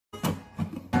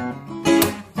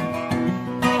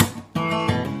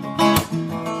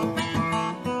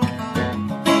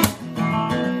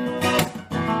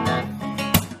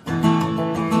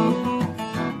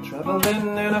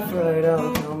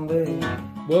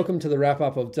welcome to the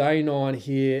wrap-up of Day 9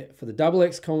 here for the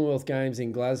XX Commonwealth Games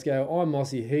in Glasgow. I'm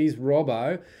Mossy, he's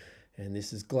Robbo, and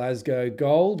this is Glasgow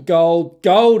Gold. Gold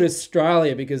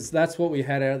Australia, because that's what we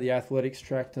had out at the athletics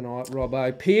track tonight,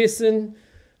 Robbo. Pearson,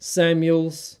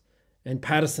 Samuels, and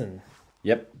Patterson.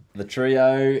 Yep, the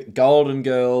trio, Golden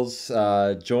Girls,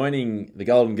 joining the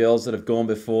Golden Girls that have gone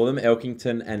before them,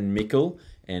 Elkington and Mickle.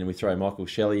 And we throw Michael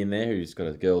Shelley in there, who's got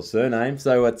a girl's surname.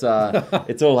 So it's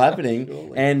all happening.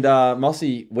 Surely. And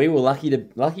Mossy, we were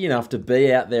lucky enough to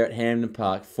be out there at Hampden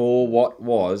Park for what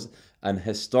was an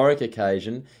historic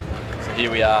occasion. So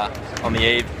here we are on the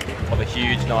eve of a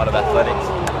huge night of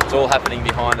athletics. It's all happening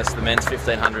behind us, the men's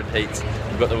 1500 heats.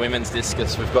 We've got the women's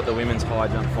discus, we've got the women's high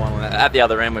jump final. At the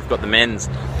other end, we've got the men's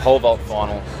pole vault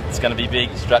final. It's going to be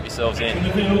big, strap yourselves in.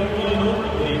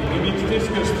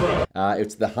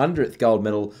 It's the 100th gold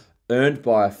medal earned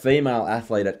by a female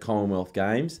athlete at Commonwealth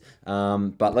Games.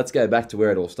 But let's go back to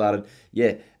where it all started.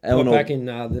 Yeah, Eleanor. Back in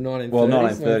the 1930s. Well,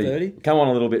 1930. Come on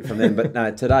a little bit from then. But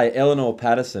no, today, Eleanor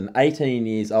Patterson, 18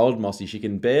 years old, Mossy. She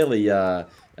can barely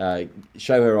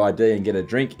show her ID and get a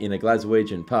drink in a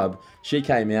Glaswegian pub. She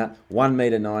came out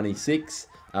 1.96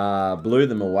 m, blew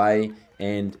them away,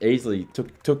 and easily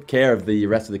took care of the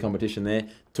rest of the competition there.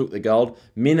 Took the gold.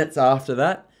 Minutes after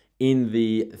that, in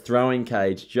the throwing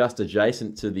cage just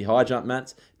adjacent to the high jump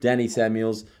mats, Danny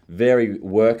Samuels, very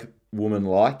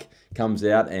workwoman-like, comes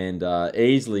out and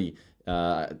easily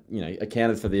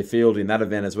accounted for the field in that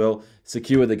event as well,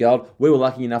 secured the gold. We were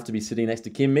lucky enough to be sitting next to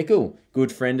Kim Mickle,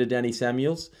 good friend of Danny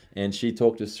Samuels, and she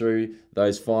talked us through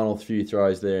those final few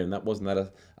throws there, and wasn't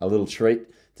that a little treat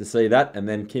to see that. And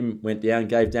then Kim went down,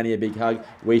 gave Danny a big hug.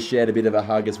 We shared a bit of a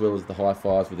hug as well as the high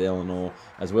fives with Eleanor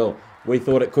as well. We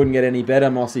thought it couldn't get any better,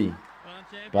 Mossy.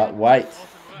 But wait.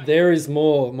 There is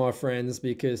more, my friends,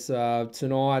 because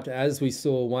tonight, as we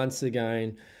saw once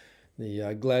again,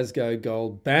 the Glasgow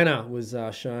Gold banner was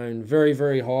shown very,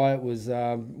 very high. It was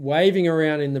waving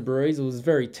around in the breeze. It was a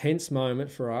very tense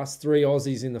moment for us. 3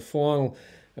 Aussies in the final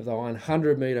of the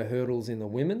 100-metre hurdles in the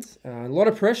women's. A lot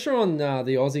of pressure on the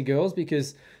Aussie girls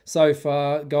because so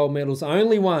far gold medals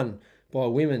only won by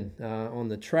women on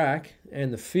the track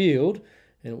and the field.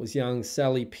 And it was young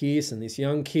Sally Pearson, this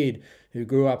young kid who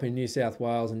grew up in New South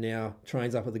Wales and now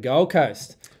trains up at the Gold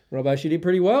Coast. Robbo, she did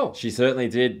pretty well. She certainly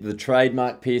did. The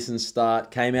trademark Pearson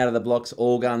start, came out of the blocks,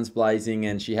 all guns blazing,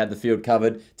 and she had the field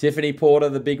covered. Tiffany Porter,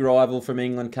 the big rival from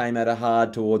England, came at her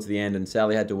hard towards the end, and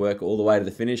Sally had to work all the way to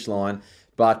the finish line.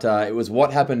 But it was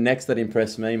what happened next that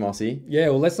impressed me, Mossy. Yeah,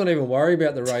 well, let's not even worry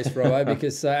about the race, Robbo,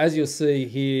 because as you'll see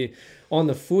here on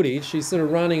the footage, she's sort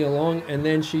of running along, and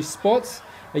then she spots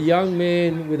a young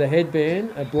man with a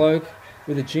headband, a bloke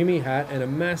with a Jimmy hat and a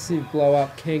massive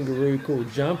blow-up kangaroo called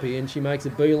Jumpy, and she makes a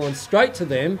beeline straight to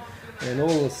them, and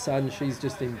all of a sudden she's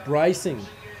just embracing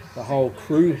the whole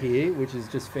crew here, which is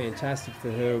just fantastic for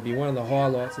her. It'll be one of the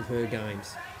highlights of her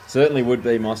games. Certainly would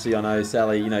be, Mossy. I know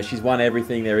Sally, she's won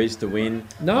everything there is to win.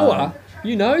 Noah,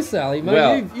 you know Sally, mate.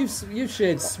 Well, you've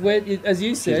shared sweat, as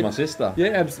you said. She's my sister.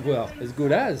 Yeah, well, as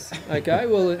good as. Okay,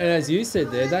 well, and as you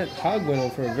said there, that hug went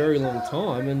on for a very long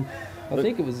time, and I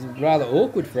think it was rather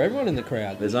awkward for everyone in the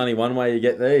crowd. There's only one way you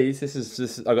get these. This is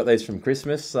just, I got these from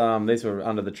Christmas. These were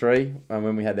under the tree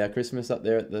when we had our Christmas up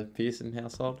there at the Pearson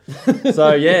household.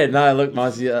 So yeah, no, look,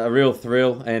 Mossy, a real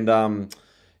thrill, and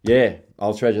yeah,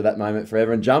 I'll treasure that moment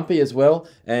forever. And Jumpy as well,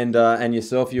 and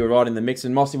yourself, you were right in the mix.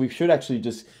 And Mossy, we should actually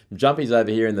just, Jumpy's over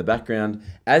here in the background.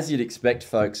 As you'd expect,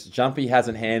 folks, Jumpy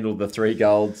hasn't handled the 3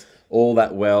 golds all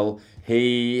that well.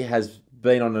 He has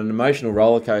been on an emotional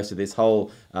roller coaster this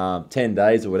whole 10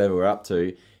 days or whatever we're up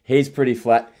to. He's pretty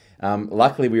flat.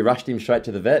 Luckily, we rushed him straight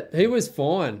to the vet. He was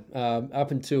fine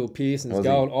up until Pearson's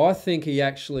gold. I think he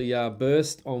actually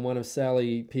burst on one of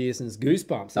Sally Pearson's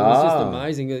goosebumps. It was just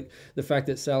amazing, the fact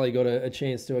that Sally got a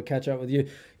chance to catch up with you.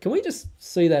 Can we just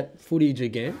see that footage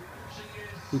again?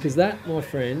 Because that, my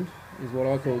friend, is what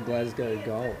I call Glasgow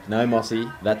gold. No, Mossy,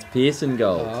 that's Pearson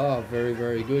gold. Oh, very,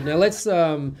 very good. Now let's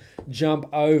jump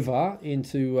over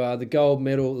into the gold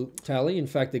medal tally. In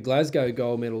fact, the Glasgow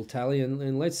gold medal tally,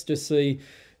 and let's just see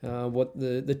what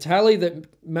the tally that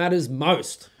matters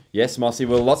most. Yes, Mossy.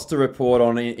 Well, lots to report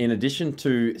on. In addition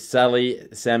to Sally,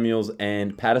 Samuels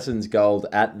and Patterson's gold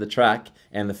at the track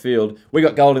and the field, we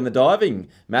got gold in the diving.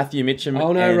 Matthew Mitchum.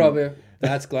 Oh no, Robbo.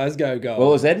 That's Glasgow gold. Well,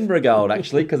 it was Edinburgh gold,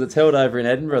 actually, because it's held over in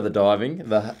Edinburgh, the diving.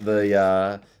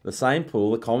 The same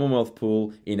pool, the Commonwealth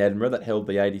pool in Edinburgh that held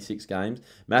the 86 games.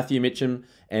 Matthew Mitchum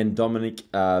and Dominic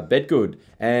Bedgood.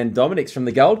 And Dominic's from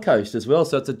the Gold Coast as well.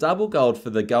 So it's a double gold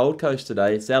for the Gold Coast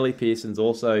today. Sally Pearson's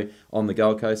also on the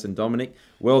Gold Coast, and Dominic,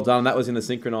 well done. That was in the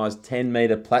synchronised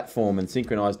 10-metre platform and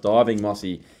synchronised diving,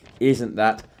 Mossy. Isn't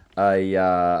that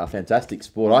a fantastic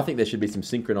sport. I think there should be some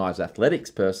synchronised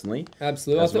athletics, personally.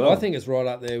 Absolutely. I think it's right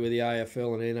up there with the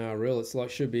AFL and NRL. It's like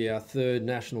should be our third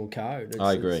national code.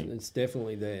 I agree. It's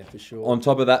definitely there for sure. On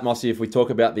top of that, Mossy, if we talk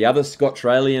about the other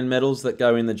Scottralian medals that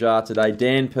go in the jar today,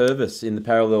 Dan Purvis in the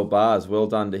parallel bars. Well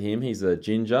done to him. He's a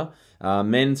ginger.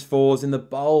 Men's fours in the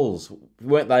bowls.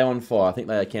 Weren't they on fire? I think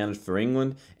they accounted for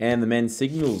England. And the men's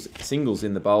singles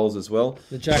in the bowls as well.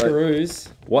 The Jackaroos.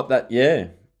 So, what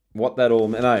that all...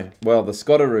 No, well, the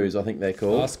Scotteroos, I think they're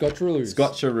called. Scotcheroos.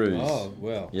 Scotcheroos. Oh,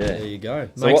 well, yeah. There you go.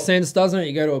 Makes sense, doesn't it?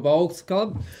 You go to a bowls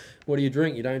club, what do you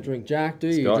drink? You don't drink Jack, do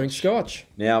you? You drink Scotch.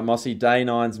 Now, Mossy, Day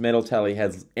 9's medal tally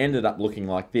has ended up looking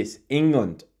like this.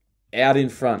 England, out in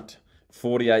front,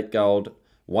 48 gold,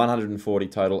 140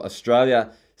 total.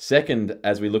 Australia, second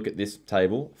as we look at this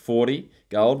table, 40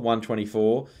 gold,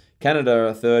 124.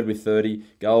 Canada, third with 30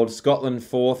 gold. Scotland,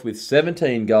 fourth with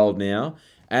 17 gold now.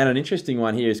 And an interesting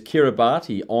one here is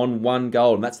Kiribati on 1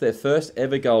 gold. And that's their first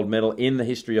ever gold medal in the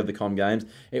history of the Com Games.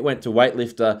 It went to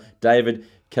weightlifter David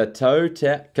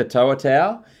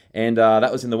Katoatau. And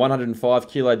that was in the 105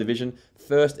 kilo division.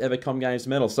 First ever Com Games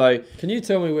medal. So, can you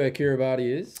tell me where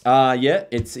Kiribati is? Yeah,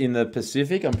 it's in the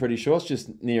Pacific, I'm pretty sure. It's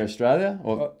just near Australia.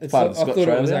 Or part of I thought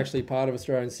it was actually part of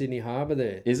Australia and Sydney Harbour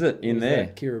there. Is it in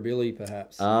there? Kirribilli,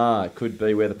 perhaps. It could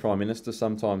be where the Prime Minister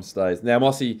sometimes stays. Now,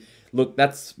 Mossy, look,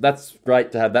 that's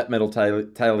great to have that medal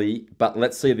tally, but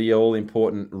let's see the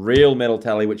all-important real medal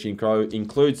tally, which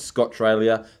includes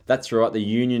Scottralia. That's right, the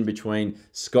union between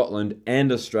Scotland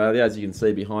and Australia, as you can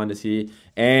see behind us here.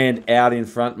 And out in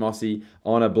front, Mossy,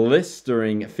 on a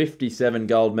blistering 57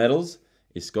 gold medals,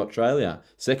 is Scottralia.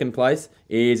 Second place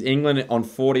is England on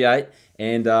 48.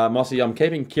 And Mossy, I'm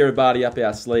keeping Kiribati up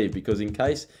our sleeve because in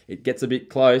case it gets a bit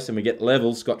close and we get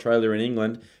levels, Scottralia and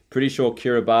England, pretty sure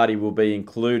Kiribati will be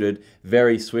included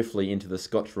very swiftly into the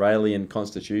Scottralian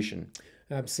constitution.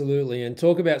 Absolutely. And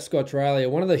talk about Scottralia.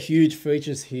 One of the huge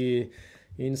features here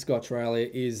in Scottralia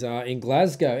is in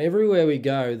Glasgow. Everywhere we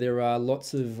go, there are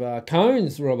lots of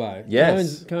cones, Robbo.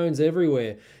 Yes. Cones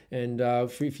everywhere. And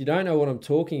if you don't know what I'm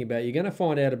talking about, you're going to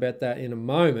find out about that in a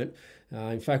moment.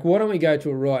 In fact, why don't we go to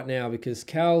it right now, because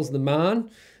Cal's the man.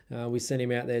 We sent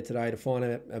him out there today to find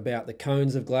out about the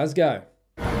cones of Glasgow.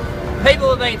 People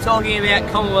have been talking about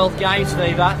Commonwealth Games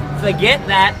fever. Forget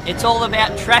that. It's all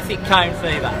about traffic cone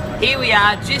fever. Here we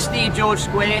are, just near George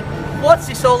Square. What's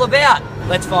this all about?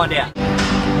 Let's find out.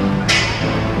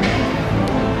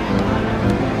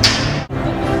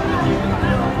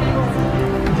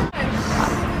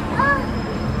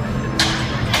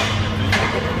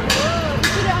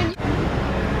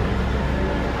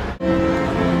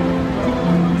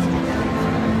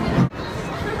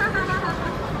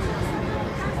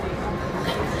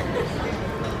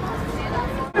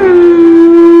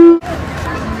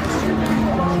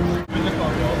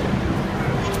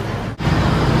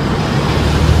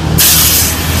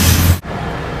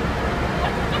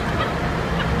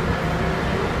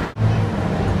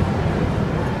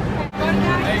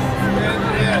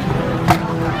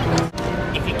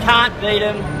 Can't beat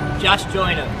them, just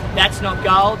join them. That's not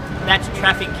gold, that's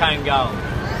traffic cone gold.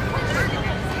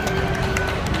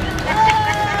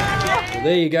 Well,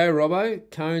 there you go, Robbo.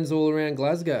 Cones all around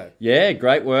Glasgow. Yeah,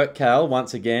 great work, Cal,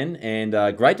 once again. And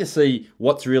great to see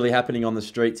what's really happening on the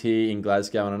streets here in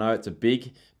Glasgow. And I know it's a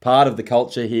big part of the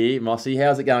culture here. Mossy,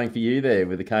 how's it going for you there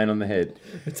with the cane on the head?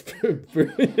 It's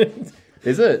brilliant.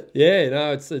 Is it? Yeah,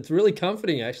 no, it's really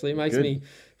comforting, actually. It makes me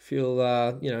feel,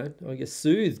 I guess,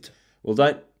 soothed. Well,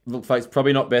 look, folks,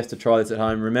 probably not best to try this at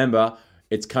home. Remember,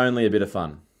 it's only a bit of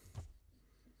fun.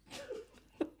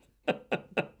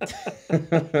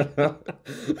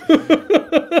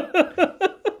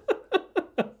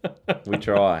 We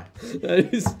try. That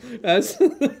is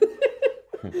absolutely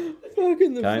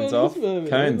fucking the Cones funnest off. moment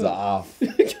Cones ever.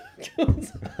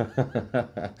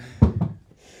 off.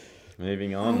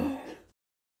 Moving on.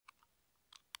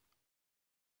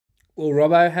 Well,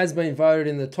 Robbo has been voted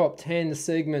in the top 10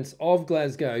 segments of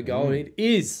Glasgow Gold. It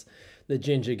is the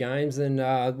Ginger Games, and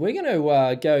we're going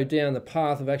to go down the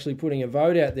path of actually putting a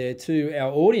vote out there to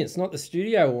our audience, not the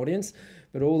studio audience,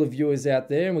 but all the viewers out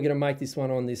there, and we're going to make this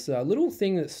one on this little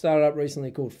thing that started up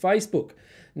recently called Facebook.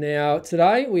 Now,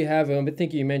 today we have, I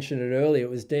think you mentioned it earlier, it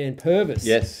was Dan Purvis.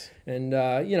 Yes. And,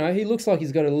 he looks like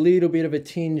he's got a little bit of a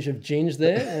tinge of ginge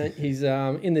there. He's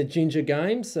in the Ginger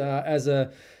Games as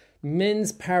a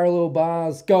men's parallel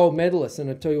bars gold medalist. And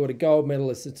I tell you what, a gold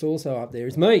medalist that's also up there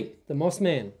is me, the Moss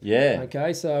Man. Yeah.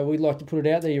 Okay, so we'd like to put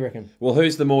it out there, you reckon? Well,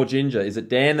 who's the more ginger? Is it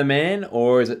Dan the man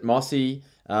or is it Mossy?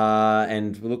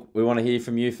 And look, we want to hear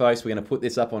from you folks. We're going to put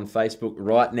this up on Facebook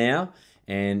right now,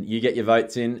 and you get your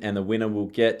votes in, and the winner will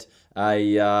get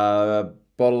a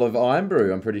bottle of Iron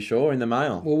Brew, I'm pretty sure, in the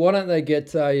mail. Well, why don't they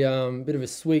get a bit of a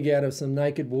swig out of some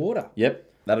naked water? Yep,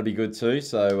 that'd be good too.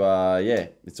 So, yeah,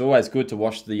 it's always good to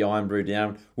wash the Iron Brew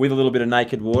down with a little bit of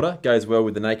naked water. Goes well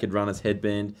with the Naked Runners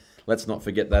headband. Let's not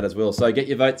forget that as well. So get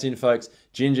your votes in, folks.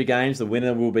 Ginger Games, the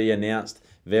winner will be announced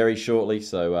very shortly.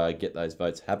 So get those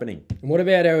votes happening. And what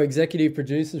about our executive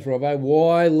producers, Robbo?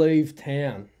 Why leave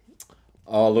town?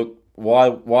 Oh, look,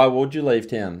 why would you leave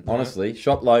town? Honestly,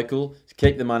 shop local,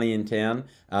 keep the money in town,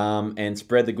 and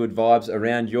spread the good vibes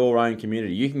around your own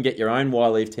community. You can get your own Why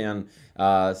Leave Town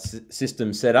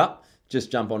system set up.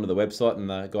 Just jump onto the website and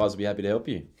the guys will be happy to help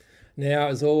you. Now,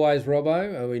 as always,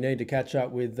 Robbo, we need to catch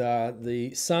up with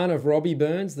the son of Robbie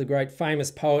Burns, the great famous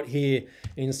poet here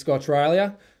in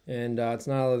Scottralia. And it's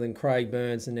none other than Craig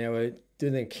Burns. And now we're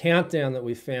doing the countdown that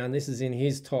we found. This is in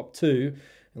his top 2.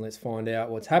 And let's find out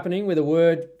what's happening with a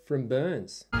word from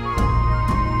Burns.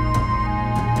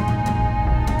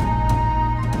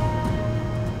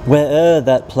 Where'er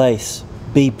that place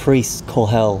be priests call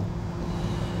hell,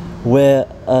 where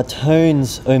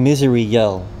tones o' misery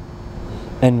yell,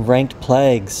 and ranked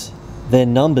plagues their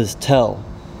numbers tell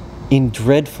in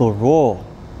dreadful roar,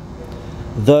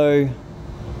 though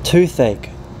toothache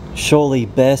surely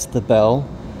bears the bell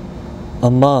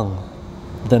among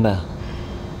them all.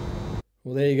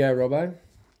 Well, there you go, Robbo.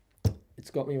 It's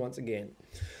got me once again.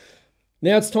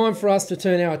 Now it's time for us to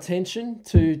turn our attention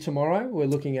to tomorrow. We're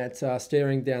looking at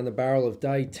staring down the barrel of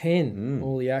day 10.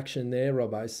 All the action there,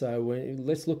 Robbo. So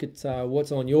let's look at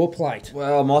what's on your plate.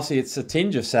 Well, Mossy, it's a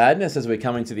tinge of sadness as we're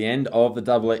coming to the end of the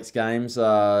XX Games.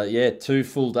 Yeah, 2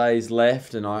 full days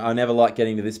left, and I never like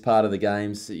getting to this part of the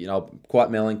games. You know,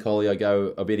 quite melancholy. I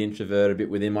go a bit introverted, a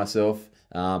bit within myself.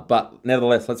 But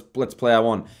nevertheless, let's plough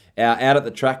on. Out at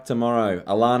the track tomorrow,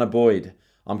 Alana Boyd.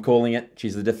 I'm calling it.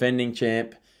 She's the defending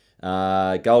champ.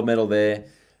 Gold medal there.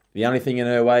 The only thing in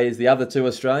her way is the other 2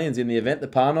 Australians in the event, the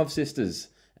Parnov sisters.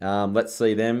 Let's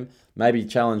see them. Maybe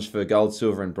challenge for gold,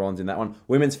 silver and bronze in that one.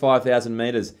 Women's 5,000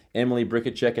 metres. Emily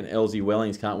Brickachek and Elsie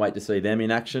Wellings. Can't wait to see them in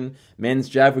action. Men's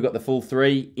jav, we've got the full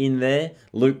 3 in there.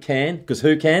 Luke can, because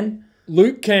who can?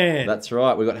 Luke can. That's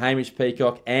right. We've got Hamish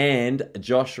Peacock and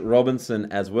Josh Robinson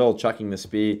as well, chucking the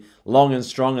spear long and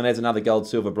strong. And there's another gold,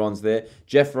 silver, bronze there.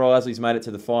 Jeff Risley's made it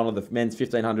to the final of the men's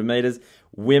 1,500 metres,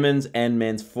 women's and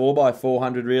men's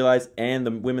 4x400 relays, and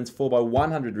the women's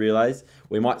 4x100 relays.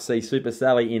 We might see Super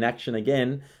Sally in action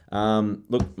again.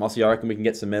 Look, Mossy, I reckon we can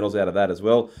get some medals out of that as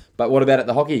well. But what about at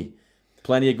the hockey?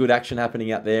 Plenty of good action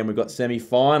happening out there. And we've got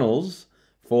semi-finals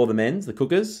for the men's, the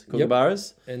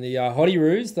Kookaburras. Yep. And the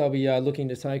Hottieroos, they'll be looking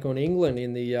to take on England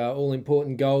in the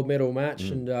all-important gold medal match.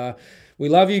 And we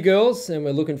love you girls, and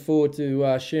we're looking forward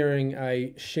to sharing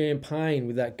a champagne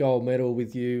with that gold medal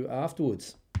with you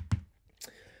afterwards.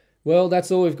 Well,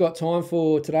 that's all we've got time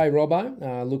for today,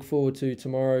 Robbo. Look forward to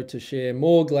tomorrow to share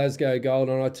more Glasgow gold.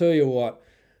 And I tell you what,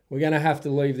 we're going to have to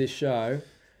leave this show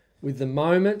with the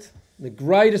moment, the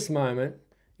greatest moment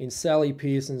in Sally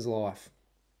Pearson's life.